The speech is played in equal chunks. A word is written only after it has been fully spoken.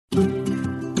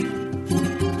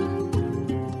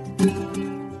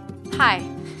Hi,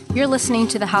 you're listening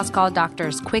to the House Call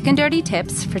Doctor's quick and dirty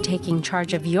tips for taking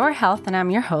charge of your health, and I'm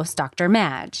your host, Dr.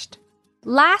 Majd.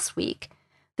 Last week,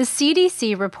 the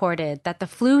CDC reported that the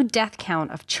flu death count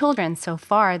of children so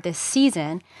far this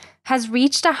season has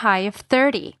reached a high of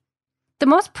 30. The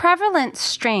most prevalent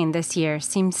strain this year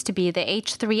seems to be the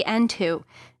H3N2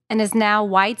 and is now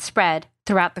widespread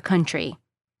throughout the country.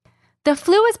 The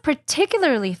flu is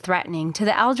particularly threatening to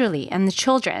the elderly and the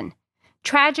children,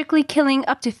 tragically killing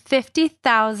up to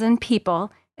 50,000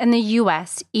 people in the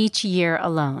U.S. each year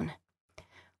alone.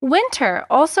 Winter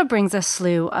also brings a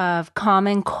slew of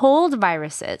common cold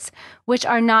viruses, which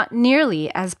are not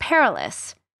nearly as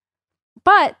perilous.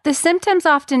 But the symptoms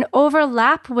often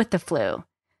overlap with the flu,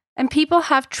 and people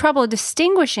have trouble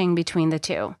distinguishing between the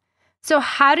two. So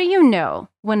how do you know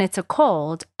when it's a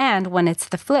cold and when it's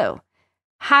the flu?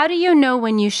 How do you know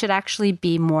when you should actually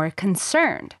be more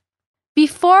concerned?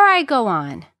 Before I go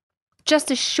on, just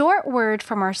a short word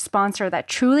from our sponsor that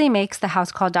truly makes the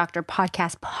House Call Doctor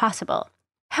podcast possible.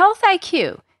 Health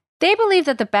IQ. They believe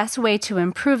that the best way to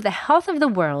improve the health of the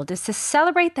world is to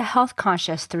celebrate the health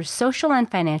conscious through social and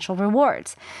financial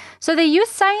rewards. So they use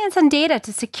science and data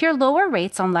to secure lower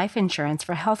rates on life insurance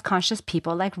for health conscious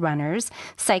people like runners,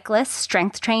 cyclists,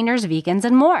 strength trainers, vegans,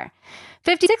 and more.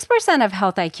 56% of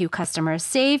Health IQ customers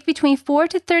save between 4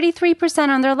 to 33%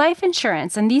 on their life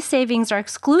insurance, and these savings are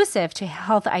exclusive to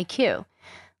Health IQ.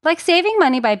 Like saving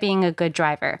money by being a good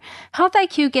driver, Health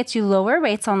IQ gets you lower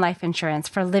rates on life insurance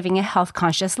for living a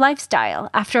health-conscious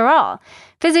lifestyle. After all,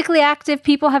 physically active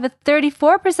people have a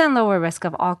 34% lower risk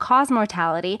of all-cause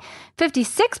mortality,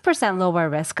 56% lower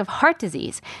risk of heart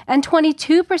disease, and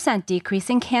 22% decrease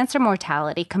in cancer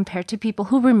mortality compared to people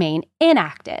who remain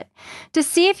inactive. To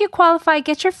see if you qualify,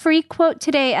 get your free quote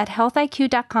today at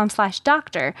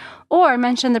healthiq.com/doctor or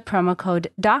mention the promo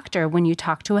code DOCTOR when you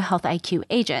talk to a Health IQ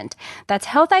agent. That's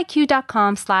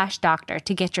healthiq.com/doctor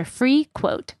to get your free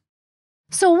quote.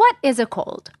 So what is a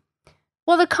cold?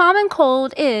 Well, the common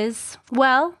cold is,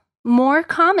 more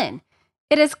common.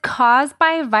 It is caused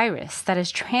by a virus that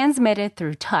is transmitted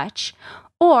through touch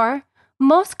or,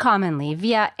 most commonly,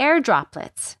 via air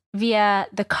droplets, via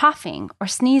the coughing or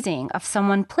sneezing of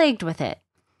someone plagued with it.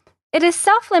 It is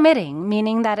self-limiting,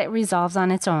 meaning that it resolves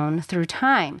on its own through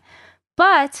time.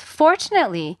 But,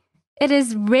 fortunately, it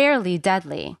is rarely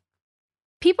deadly.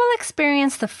 People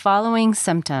experience the following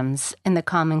symptoms in the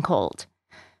common cold: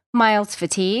 mild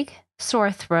fatigue,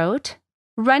 sore throat,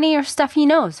 runny or stuffy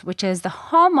nose, which is the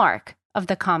hallmark of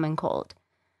the common cold,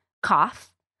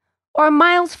 cough, or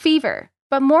mild fever,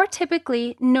 but more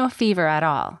typically, no fever at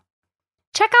all.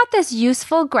 Check out this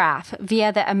useful graph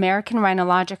via the American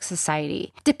Rhinologic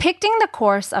Society depicting the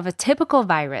course of a typical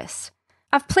virus.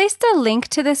 I've placed a link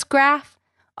to this graph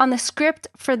on the script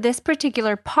for this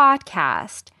particular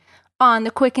podcast on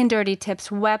the Quick and Dirty Tips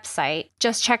website.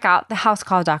 Just check out the House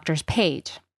Call Doctor's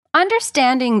page.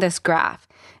 Understanding this graph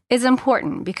is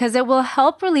important because it will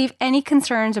help relieve any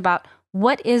concerns about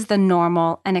what is the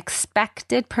normal and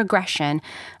expected progression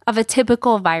of a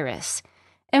typical virus.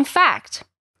 In fact,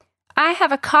 I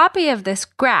have a copy of this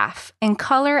graph in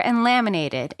color and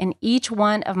laminated in each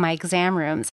one of my exam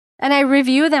rooms, and I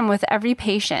review them with every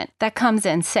patient that comes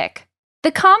in sick.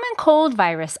 The common cold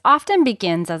virus often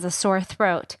begins as a sore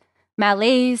throat,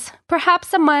 malaise,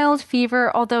 perhaps a mild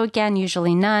fever, although again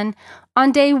usually none, on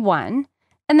day 1,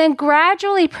 and then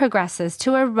gradually progresses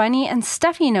to a runny and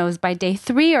stuffy nose by day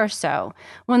 3 or so,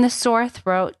 when the sore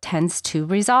throat tends to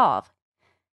resolve.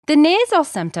 The nasal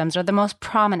symptoms are the most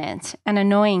prominent and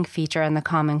annoying feature in the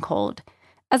common cold.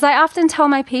 As I often tell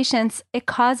my patients, it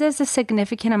causes a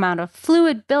significant amount of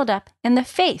fluid buildup in the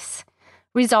face,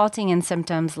 resulting in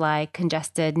symptoms like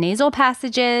congested nasal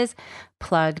passages,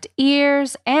 plugged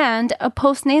ears, and a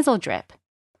postnasal drip.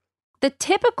 The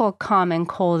typical common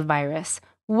cold virus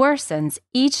worsens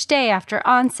each day after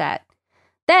onset,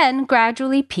 then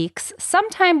gradually peaks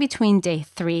sometime between day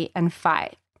 3 and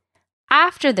 5.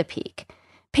 After the peak,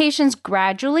 patients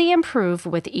gradually improve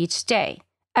with each day,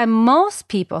 and most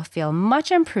people feel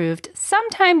much improved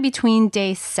sometime between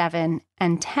day 7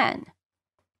 and 10.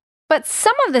 But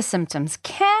some of the symptoms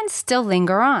can still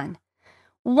linger on.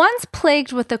 Once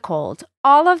plagued with the cold,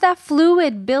 all of that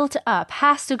fluid built up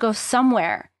has to go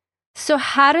somewhere. So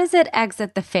how does it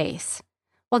exit the face?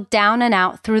 Well, down and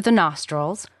out through the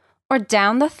nostrils, or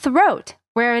down the throat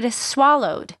where it is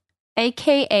swallowed,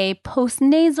 aka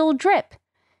postnasal drip.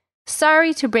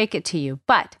 Sorry to break it to you,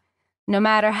 but no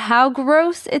matter how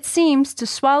gross it seems to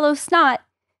swallow snot,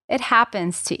 it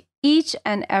happens to each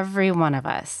and every one of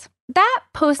us. That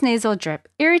postnasal drip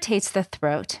irritates the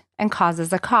throat and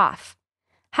causes a cough.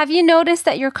 Have you noticed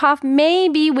that your cough may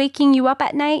be waking you up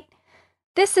at night?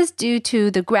 This is due to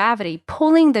the gravity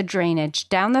pulling the drainage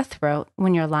down the throat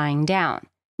when you're lying down.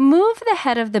 Move the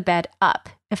head of the bed up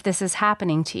if this is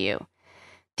happening to you.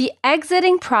 The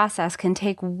exiting process can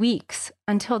take weeks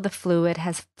until the fluid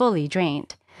has fully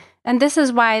drained. And this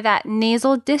is why that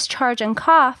nasal discharge and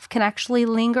cough can actually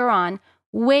linger on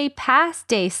way past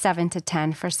day 7 to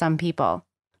 10 for some people.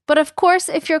 But of course,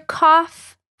 if your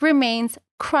cough remains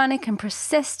chronic and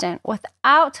persistent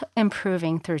without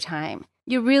improving through time,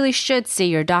 you really should see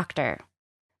your doctor.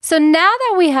 So now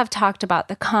that we have talked about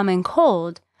the common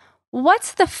cold,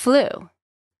 what's the flu?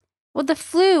 Well, the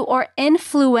flu or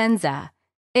influenza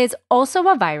is also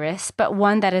a virus, but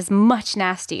one that is much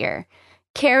nastier,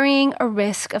 carrying a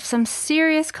risk of some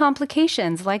serious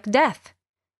complications like death.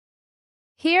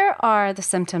 Here are the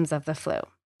symptoms of the flu.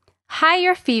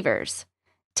 Higher fevers,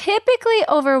 typically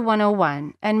over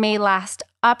 101 and may last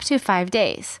up to 5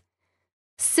 days.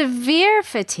 Severe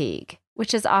fatigue,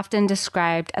 which is often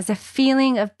described as a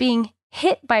feeling of being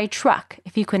hit by a truck,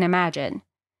 if you can imagine.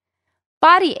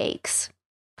 Body aches,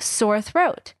 sore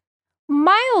throat,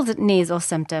 mild nasal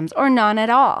symptoms or none at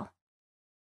all.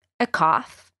 A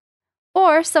cough,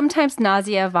 or sometimes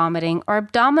nausea, vomiting, or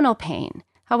abdominal pain.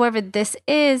 However, this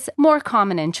is more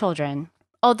common in children,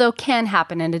 although can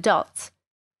happen in adults.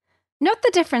 Note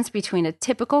the difference between a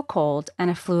typical cold and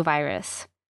a flu virus.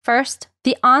 First,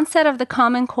 the onset of the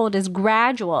common cold is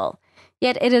gradual,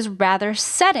 yet it is rather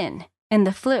sudden in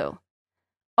the flu.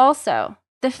 Also,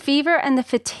 the fever and the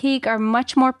fatigue are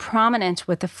much more prominent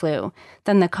with the flu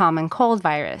than the common cold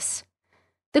virus.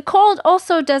 The cold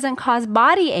also doesn't cause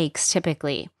body aches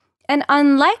typically, and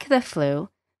unlike the flu,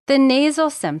 the nasal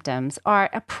symptoms are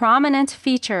a prominent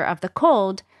feature of the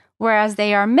cold, whereas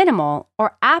they are minimal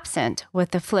or absent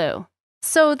with the flu.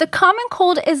 So the common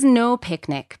cold is no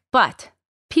picnic, but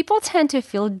people tend to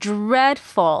feel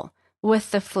dreadful with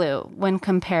the flu when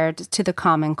compared to the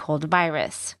common cold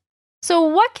virus. So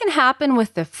what can happen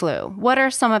with the flu? What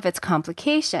are some of its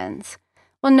complications?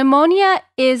 Well, pneumonia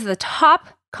is the top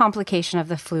complication of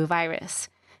the flu virus.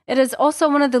 It is also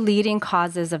one of the leading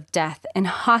causes of death in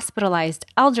hospitalized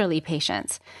elderly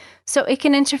patients. So it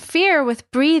can interfere with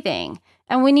breathing,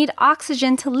 and we need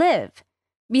oxygen to live.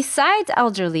 Besides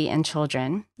elderly and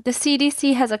children, the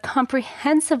CDC has a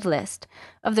comprehensive list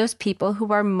of those people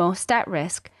who are most at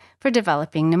risk for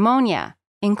developing pneumonia,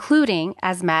 including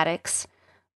asthmatics,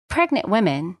 pregnant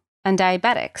women, and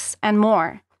diabetics, and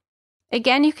more.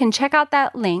 Again, you can check out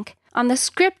that link on the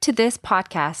script to this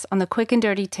podcast on the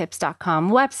quickanddirtytips.com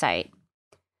website.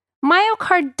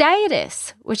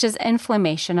 Myocarditis, which is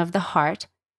inflammation of the heart,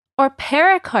 or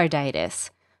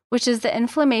pericarditis, which is the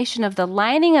inflammation of the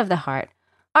lining of the heart,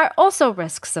 are also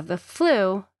risks of the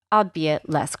flu, albeit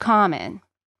less common.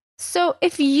 So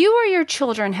if you or your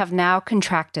children have now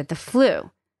contracted the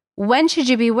flu, when should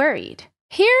you be worried?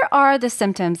 Here are the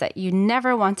symptoms that you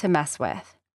never want to mess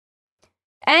with.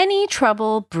 Any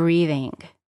trouble breathing.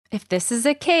 If this is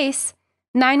the case,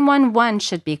 911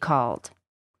 should be called.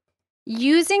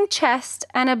 Using chest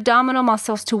and abdominal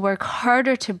muscles to work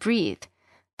harder to breathe.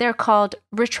 They're called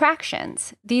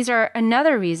retractions. These are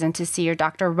another reason to see your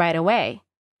doctor right away.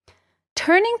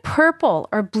 Turning purple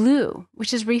or blue,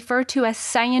 which is referred to as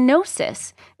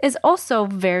cyanosis, is also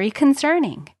very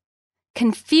concerning.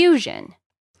 Confusion.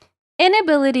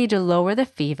 Inability to lower the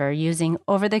fever using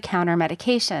over-the-counter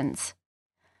medications.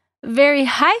 Very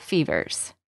high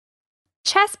fevers.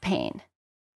 Chest pain.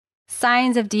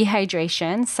 Signs of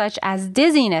dehydration, such as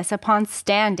dizziness upon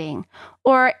standing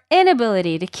or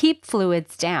inability to keep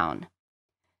fluids down.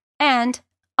 And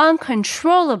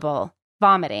uncontrollable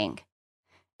vomiting.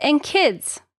 In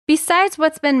kids, besides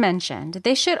what's been mentioned,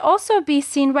 they should also be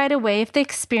seen right away if they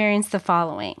experience the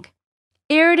following: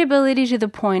 irritability to the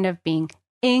point of being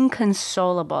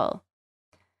inconsolable,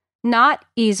 not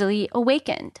easily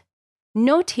awakened,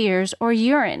 no tears or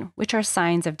urine, which are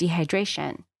signs of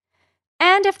dehydration,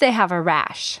 and if they have a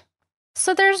rash.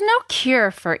 So there's no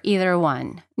cure for either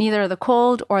one, neither the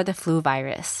cold or the flu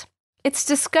virus. Its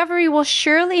discovery will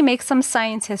surely make some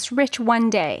scientists rich one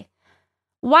day.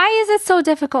 Why is it so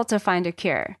difficult to find a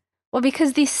cure? Well,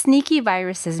 because these sneaky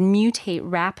viruses mutate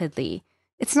rapidly.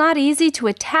 It's not easy to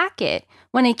attack it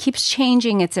when it keeps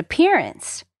changing its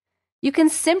appearance. You can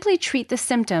simply treat the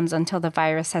symptoms until the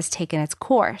virus has taken its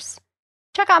course.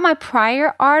 Check out my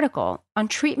prior article on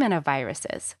treatment of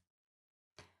viruses.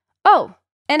 Oh,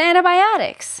 and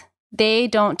antibiotics. They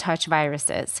don't touch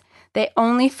viruses. They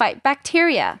only fight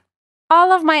bacteria.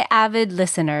 All of my avid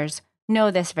listeners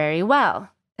know this very well,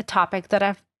 a topic that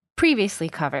I've previously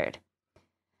covered.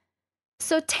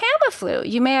 So Tamiflu,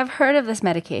 you may have heard of this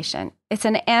medication. It's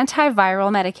an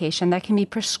antiviral medication that can be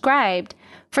prescribed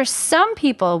for some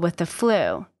people with the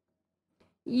flu.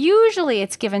 Usually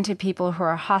it's given to people who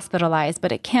are hospitalized,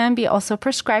 but it can be also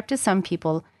prescribed to some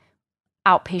people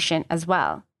outpatient as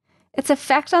well. Its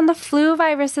effect on the flu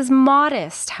virus is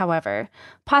modest, however,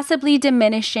 possibly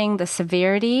diminishing the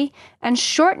severity and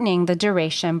shortening the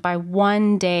duration by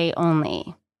 1 day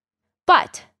only.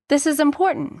 But this is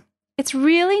important. It's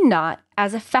really not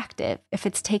as effective if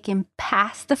it's taken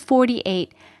past the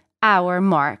 48-hour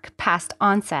mark past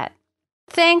onset.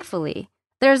 Thankfully,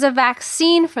 there's a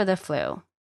vaccine for the flu.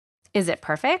 Is it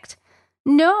perfect?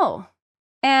 No.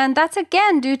 And that's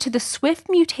again due to the swift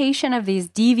mutation of these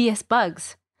devious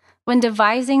bugs. When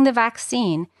devising the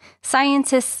vaccine,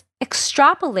 scientists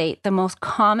extrapolate the most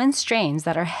common strains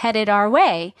that are headed our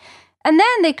way, and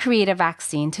then they create a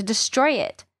vaccine to destroy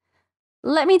it.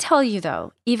 Let me tell you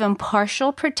though, even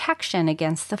partial protection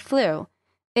against the flu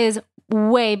is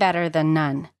way better than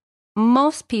none.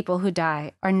 Most people who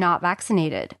die are not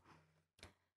vaccinated.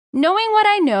 Knowing what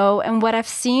I know and what I've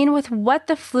seen with what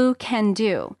the flu can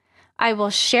do, I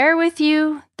will share with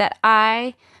you that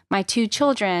I, my 2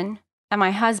 children, and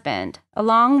my husband,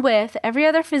 along with every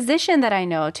other physician that I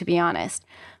know, to be honest,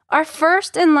 are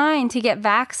first in line to get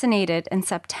vaccinated in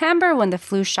September when the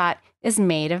flu shot is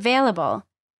made available.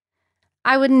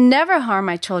 I would never harm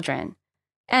my children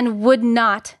and would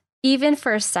not, even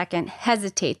for a second,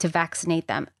 hesitate to vaccinate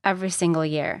them every single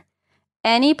year.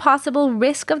 Any possible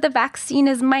risk of the vaccine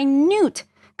is minute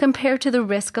compared to the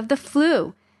risk of the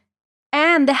flu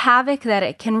and the havoc that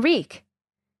it can wreak.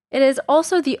 It is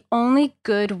also the only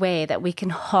good way that we can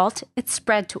halt its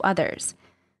spread to others.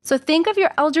 So think of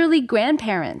your elderly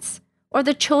grandparents or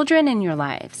the children in your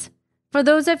lives. For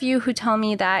those of you who tell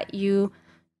me that you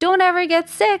don't ever get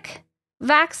sick,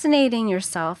 vaccinating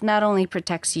yourself not only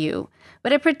protects you,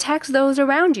 but it protects those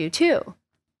around you too.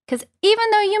 Because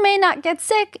even though you may not get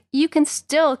sick, you can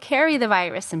still carry the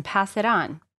virus and pass it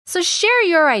on. So share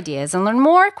your ideas and learn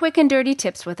more quick and dirty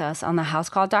tips with us on the House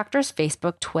Call Doctors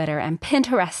Facebook, Twitter, and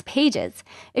Pinterest pages.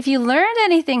 If you learned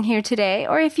anything here today,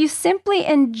 or if you simply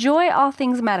enjoy all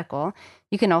things medical,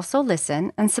 you can also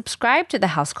listen and subscribe to the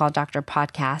House Call Doctor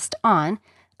podcast on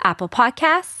Apple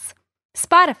Podcasts,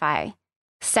 Spotify,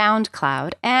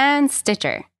 SoundCloud, and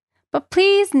Stitcher. But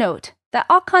please note that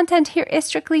all content here is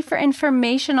strictly for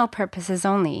informational purposes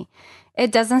only. It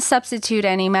doesn't substitute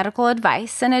any medical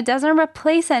advice, and it doesn't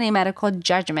replace any medical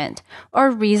judgment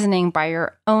or reasoning by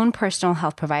your own personal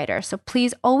health provider. So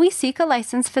please always seek a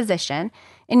licensed physician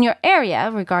in your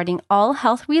area regarding all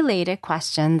health-related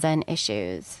questions and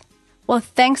issues. Well,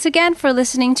 thanks again for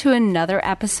listening to another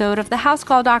episode of the House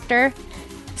Call Doctor.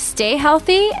 Stay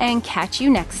healthy and catch you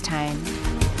next time.